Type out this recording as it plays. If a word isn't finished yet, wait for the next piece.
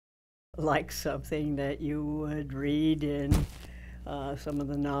Like something that you would read in some of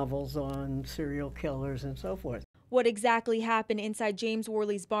the novels on serial killers and so forth. What exactly happened inside James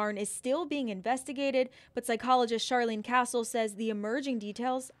Worley's barn is still being investigated, but psychologist Charlene Cassle says the emerging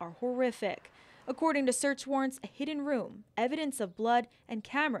details are horrific. According to search warrants, a hidden room, evidence of blood, and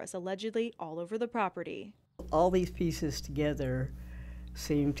cameras allegedly all over the property. All these pieces together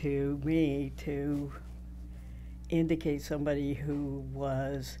seem to me to indicate somebody who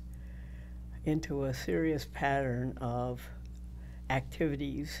was into a serious pattern of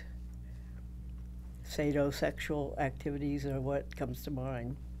activities. Sadosexual activities are what comes to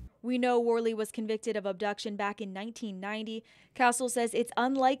mind. We know Worley was convicted of abduction back in 1990. Cassle says it's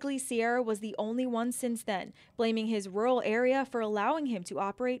unlikely Sierra was the only one since then, blaming his rural area for allowing him to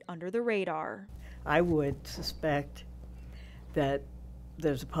operate under the radar. I would suspect that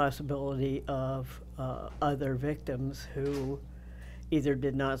there's a possibility of other victims who either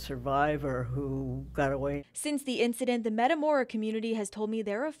did not survive or who got away. Since the incident, the Metamora community has told me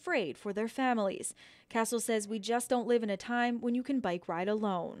they're afraid for their families. Cassle says we just don't live in a time when you can bike ride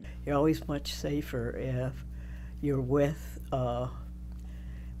alone. You're always much safer if you're with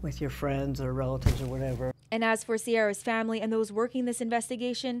your friends or relatives or whatever. And as for Sierra's family and those working this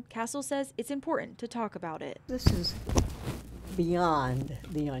investigation, Cassle says it's important to talk about it. This is beyond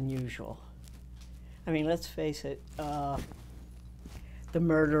the unusual. I mean, let's face it, the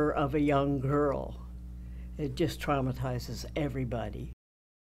murder of a young girl, it just traumatizes everybody.